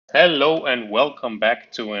Hello and welcome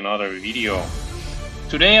back to another video.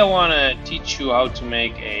 Today I want to teach you how to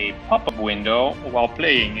make a pop-up window while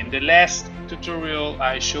playing. In the last tutorial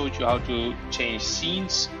I showed you how to change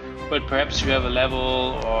scenes, but perhaps you have a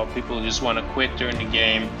level or people just want to quit during the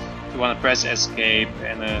game. You want to press escape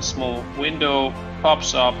and a small window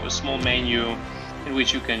pops up, a small menu in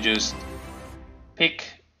which you can just pick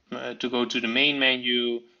to go to the main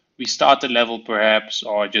menu, restart the level perhaps,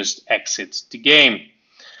 or just exit the game.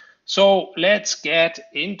 So let's get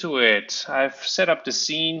into it. I've set up the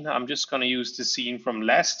scene. I'm just going to use the scene from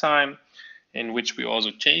last time, in which we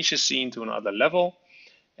also changed the scene to another level.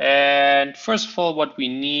 And first of all, what we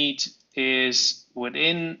need is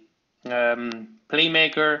within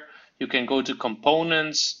Playmaker, you can go to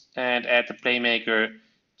Components and add the Playmaker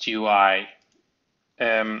GUI.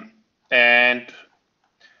 And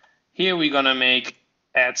here we're going to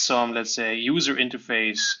add some, let's say, user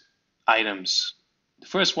interface items. The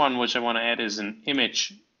first one which I want to add is an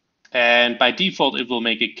image, and by default it will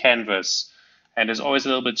make a canvas, and it's always a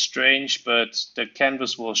little bit strange, but the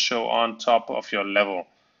canvas will show on top of your level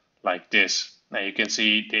like this. Now you can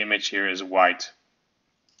see the image here is white,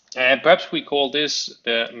 and perhaps we call this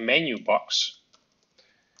the menu box.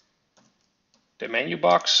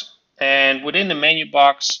 And within the menu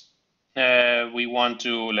box we want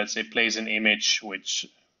to, let's say, place an image which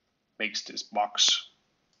makes this box.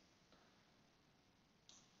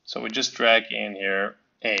 So we just drag in here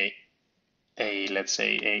let's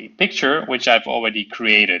say a picture which I've already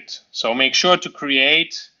created. So make sure to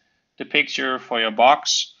create the picture for your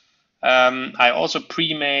box. I also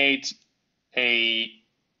pre-made a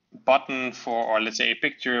button for, or let's say a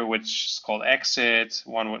picture which is called exit,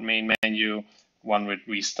 one with main menu, one with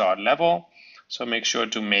restart level. So make sure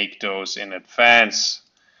to make those in advance.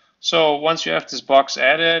 So once you have this box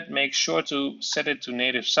added, make sure to set it to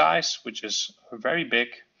native size, which is very big,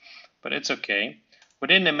 but it's okay.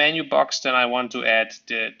 Within the menu box, then I want to add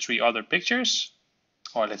the three other pictures,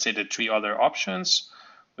 or let's say the three other options.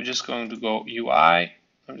 We're just going to go UI.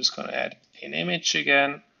 I'm just going to add an image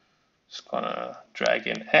again. Just going to drag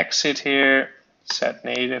in exit here, set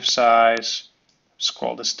native size,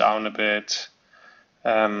 scroll this down a bit.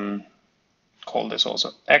 Call this also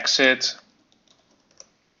exit.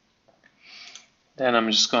 Then I'm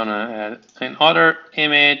just going to add another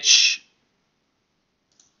image.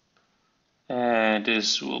 And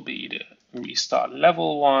this will be the restart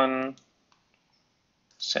level one.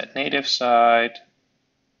 Set native side.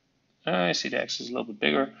 I see the X is a little bit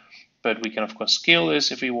bigger, but we can of course scale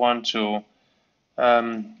this if we want to.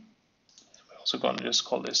 We're also going to just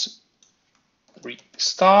call this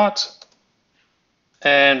restart.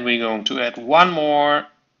 And we're going to add one more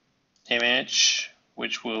image,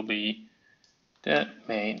 which will be the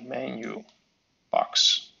main menu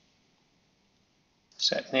box.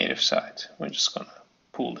 Set native side. We're just going to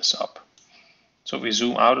pull this up. So if we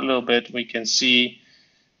zoom out a little bit, we can see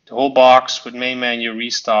the whole box with main menu,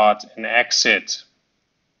 restart, and exit,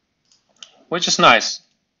 which is nice.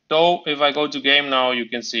 Though if I go to game now, you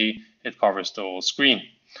can see it covers the whole screen.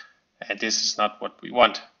 And this is not what we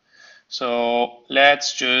want. So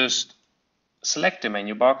let's just select the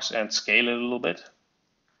menu box and scale it a little bit.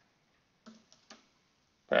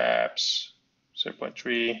 Perhaps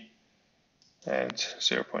 0.3. and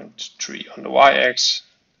 0.3 on the y-axis.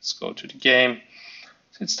 Let's go to the game.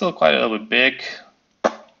 So it's still quite a little bit big.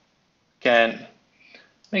 Can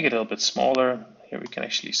make it a little bit smaller. Here we can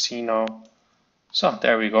actually see now. So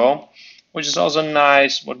there we go. Which is also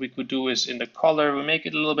nice. What we could do is in the color, we make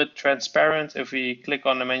it a little bit transparent. If we click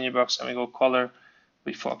on the menu box and we go color,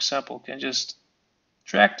 we, for example, can just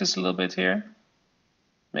drag this a little bit here.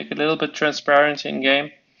 Make it a little bit transparent in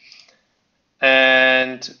game.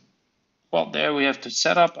 And well, there we have the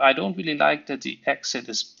setup. I don't really like that the exit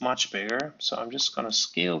is much bigger, so I'm just going to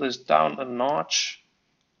scale this down a notch.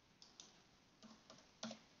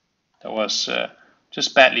 That was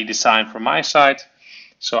just badly designed from my side,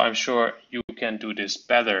 so I'm sure you can do this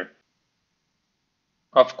better.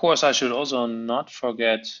 Of course, I should also not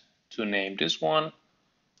forget to name this one.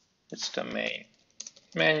 It's the main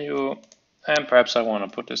menu, and perhaps I want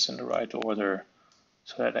to put this in the right order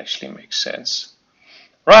so that actually makes sense.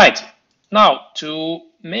 Right. Now, to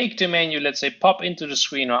make the menu, let's say, pop into the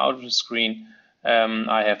screen or out of the screen,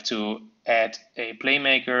 I have to add a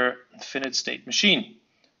Playmaker finite state machine.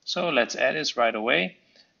 So let's add this right away.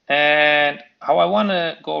 And how I want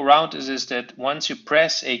to go around is that once you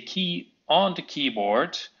press a key on the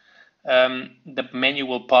keyboard, the menu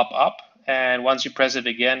will pop up. And once you press it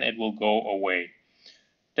again, it will go away.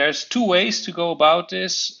 There's two ways to go about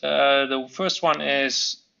this. The first one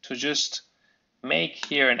is to just make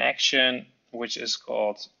here an action which is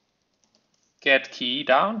called get key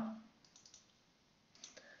down,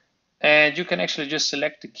 and you can actually just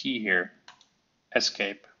select the key here,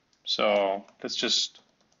 escape. So let's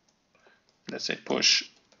say push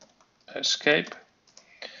escape.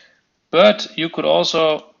 But you could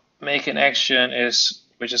also make an action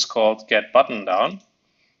which is called get button down.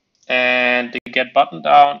 And the get button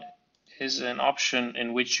down is an option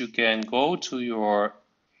in which you can go to your,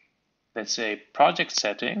 let's say, project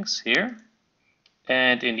settings here.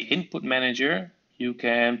 And in the input manager, you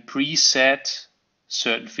can preset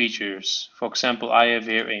certain features. For example, I have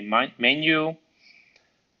here a menu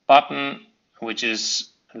button, which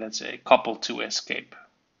is, let's say, coupled to escape.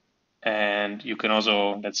 And you can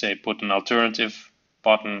also, let's say, put an alternative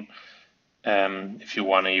button if you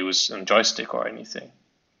want to use a joystick or anything.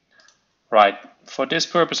 Right, for this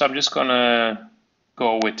purpose, I'm just gonna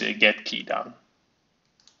go with the get key down.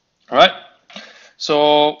 All right,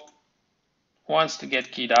 so once the get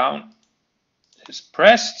key down is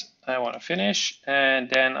pressed, I want to finish, and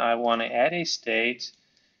then I want to add a state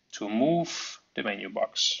to move the menu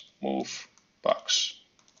box. Move box.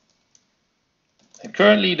 And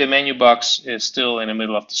currently the menu box is still in the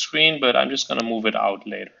middle of the screen, but I'm just going to move it out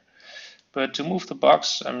later. But to move the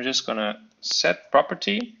box, I'm just going to set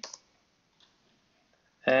property.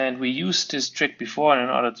 And we used this trick before in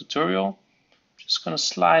another tutorial. Just going to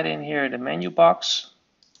slide in here the menu box.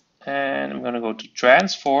 And I'm going to go to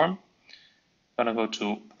transform. I'm going to go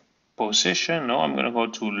to position. No, I'm going to go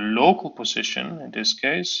to local position in this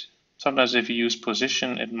case. Sometimes if you use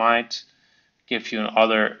position, it might give you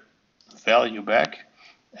another value back.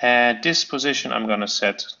 And this position I'm going to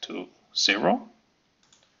set to 0.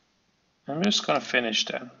 I'm just going to finish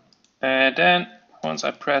then. And then once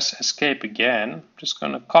I press escape again, I'm just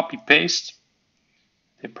going to copy paste.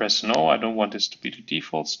 I press no, I don't want this to be the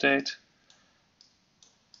default state.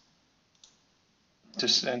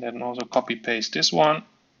 And then also copy paste this one.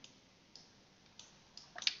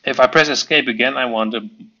 If I press escape again, I want the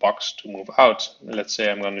box to move out. Let's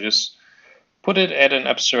say I'm going to just put it at an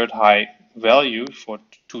absurd high value for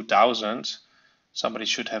 2000. Somebody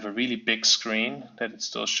should have a really big screen that it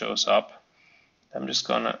still shows up. I'm just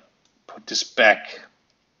going to put this back.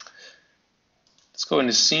 Let's go in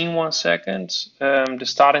the scene 1 second. The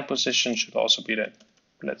starting position should also be that,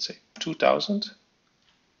 let's say 2000.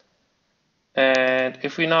 And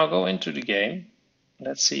if we now go into the game,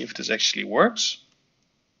 let's see if this actually works.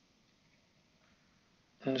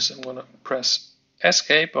 And this, I'm going to press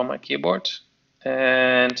escape on my keyboard.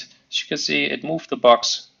 And as you can see, it moved the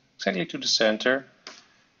box exactly to the center.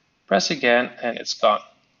 Press again and it's gone.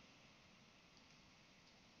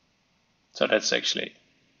 So that's actually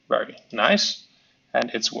very nice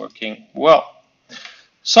and it's working well.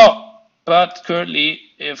 So, but currently,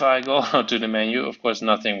 if I go to the menu, of course,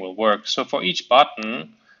 nothing will work. So for each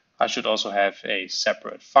button, I should also have a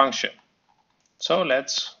separate function. So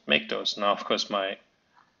let's make those. Now, of course, my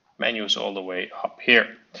menu is all the way up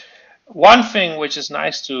here. One thing which is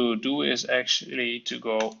nice to do is actually to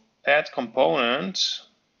go add component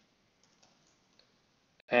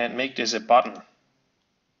and make this a button.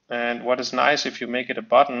 And what is nice, if you make it a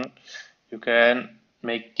button, you can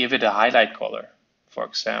give it a highlight color. For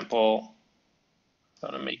example, I'm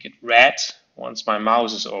going to make it red once my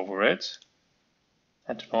mouse is over it.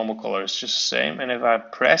 And the normal color is just the same. And if I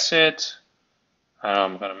press it,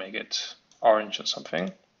 I'm going to make it orange or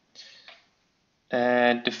something.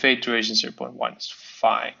 And the fade duration 0.1 is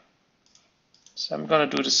fine. So I'm going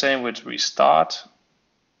to do the same with restart.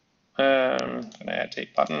 I'm going to add a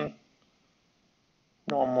button.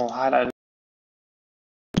 Normal highlight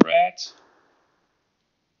red.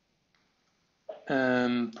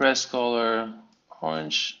 Press color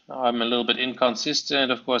orange. Now I'm a little bit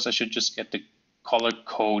inconsistent. Of course, I should just get the color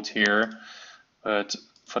code here. But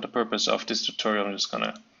for the purpose of this tutorial, I'm just going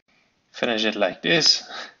to finish it like this.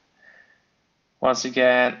 Once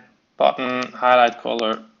again, button, highlight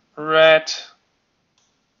color red.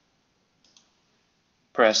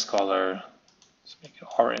 Press color, let's make it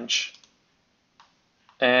orange.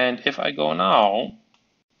 And if I go now,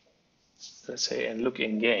 let's say, and look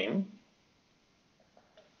in game,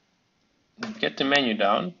 get the menu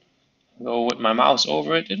down, go with my mouse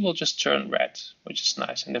over it, it will just turn red, which is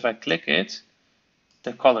nice. And if I click it,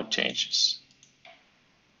 the color changes.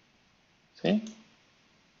 See?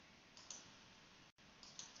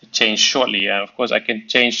 It changed shortly, and of course I can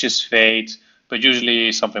change this fade, but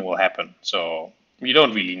usually something will happen. So you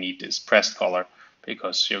don't really need this pressed color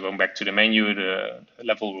because you're going back to the menu, the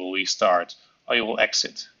level will restart, or you will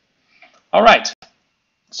exit. All right,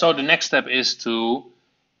 so the next step is to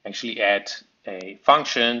actually add a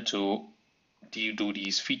function to do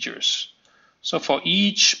these features. So for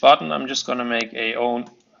each button, I'm just going to make a own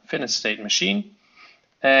finished state machine.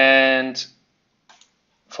 And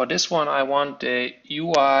for this one, I want a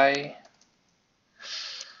UI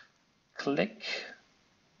click.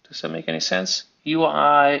 Does that make any sense?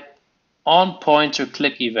 UI on pointer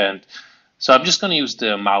click event. So I'm just going to use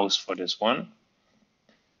the mouse for this one.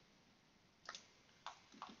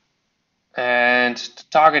 And the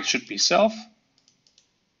target should be self.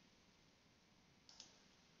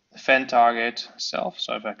 Event target self.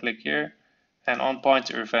 So if I click here and on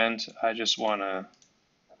pointer event, I just want to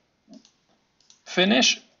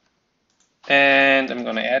finish. And I'm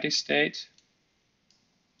going to add a state.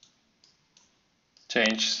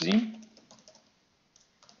 Change scene.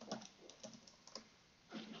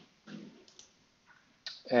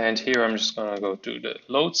 And here I'm just going to go to the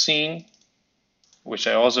load scene, which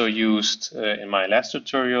I also used in my last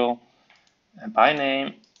tutorial, and by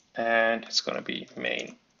name, and it's going to be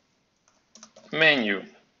main menu.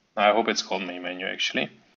 I hope it's called main menu actually.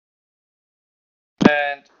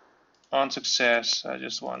 And on success, I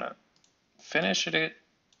just want to finish it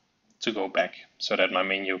to go back so that my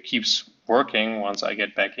menu keeps working once I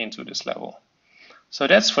get back into this level. So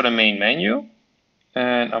that's for the main menu.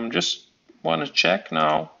 And I'm just want to check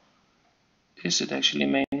now, is it actually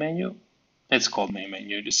main menu? It's called main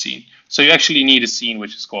menu, the scene. So you actually need a scene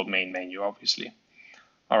which is called main menu, obviously.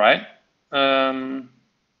 All right.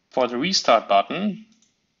 For the restart button,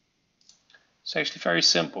 it's actually very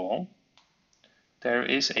simple. There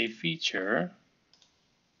is a feature.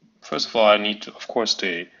 First of all, I need to, of course,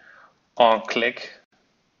 the on click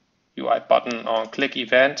UI button on click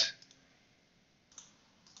event.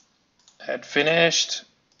 Add finished.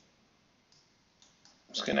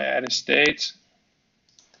 I'm just gonna add a state,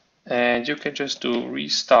 and you can just do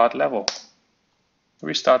restart level,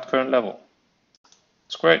 restart current level.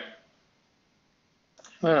 It's great.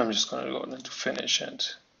 Well, I'm just gonna go into finish and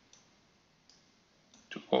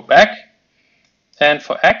to go back. And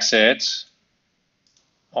for exit,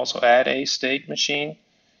 also add a state machine.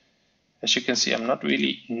 As you can see, I'm not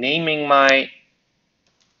really naming my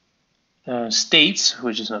states,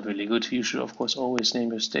 which is not really good. You should, of course, always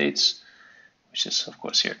name your states, which is, of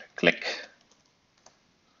course, here the click.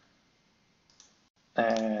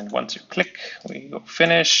 And once you click, we go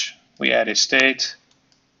finish, we add a state,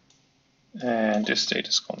 and this state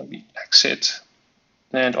is going to be exit.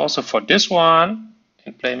 And also for this one,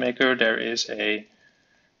 in Playmaker, there is a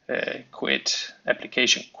quit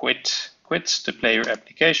application. Quits the player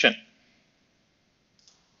application.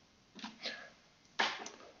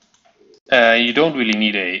 You don't really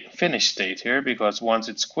need a finish state here because once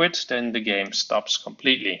it's quit, then the game stops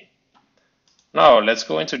completely. Now let's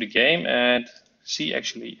go into the game and see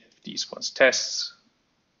actually if these ones tests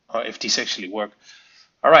or if these actually work.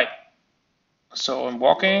 All right, so I'm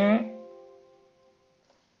walking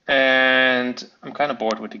and I'm kind of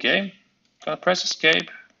bored with the game. I'm gonna press escape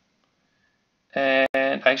and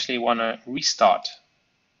I actually want to restart.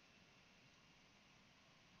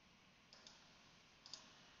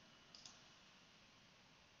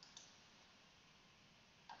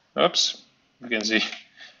 Oops, you can see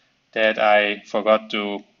that I forgot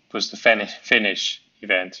to push the finish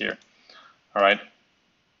event here. All right,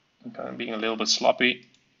 I'm kind of being a little bit sloppy.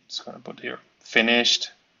 Just gonna put here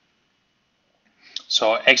finished.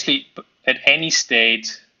 So actually, at any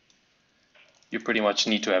state, you pretty much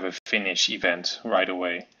need to have a finish event right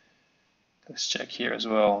away. Let's check here as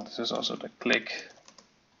well. This is also the click,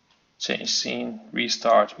 change scene,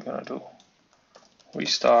 restart. We're gonna do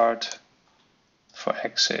restart. For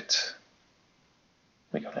exit,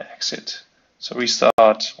 we're gonna exit. So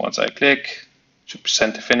restart, once I click, should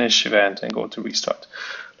present the finish event and go to restart.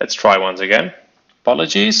 Let's try once again.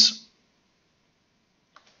 Apologies.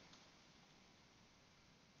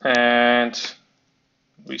 And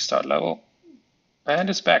restart level. And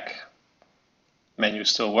it's back. Menu is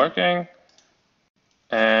still working.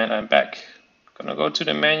 And I'm back. Gonna go to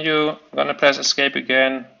the menu. I'm gonna press escape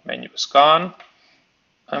again. Menu is gone.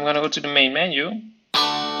 I'm gonna go to the main menu.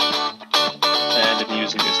 And the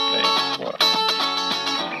music is playing for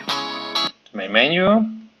the main menu.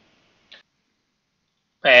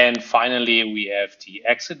 And finally, we have the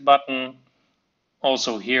exit button.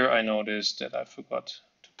 Also here, I noticed that I forgot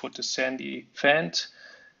to put the Sandy event.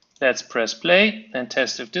 Let's press play and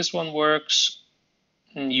test if this one works.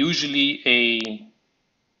 And usually a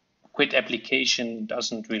quit application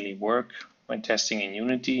doesn't really work when testing in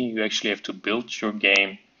Unity. You actually have to build your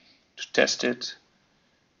game to test it.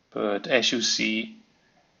 But as you see,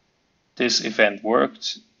 this event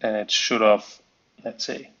worked and it should have, let's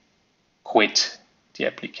say, quit the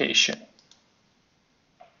application.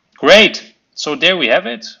 Great! So there we have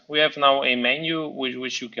it. We have now a menu with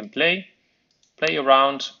which you can play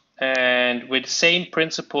around, and with the same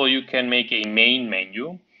principle you can make a main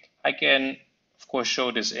menu. I can of course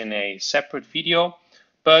show this in a separate video,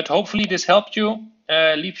 but hopefully this helped you.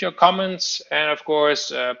 Leave your comments, and of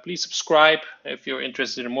course please subscribe if you're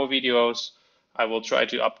interested in more videos. I will try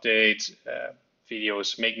to update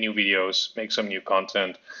videos, make new videos, make some new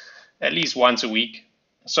content at least once a week.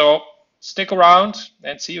 So stick around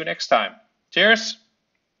and see you next time. Cheers!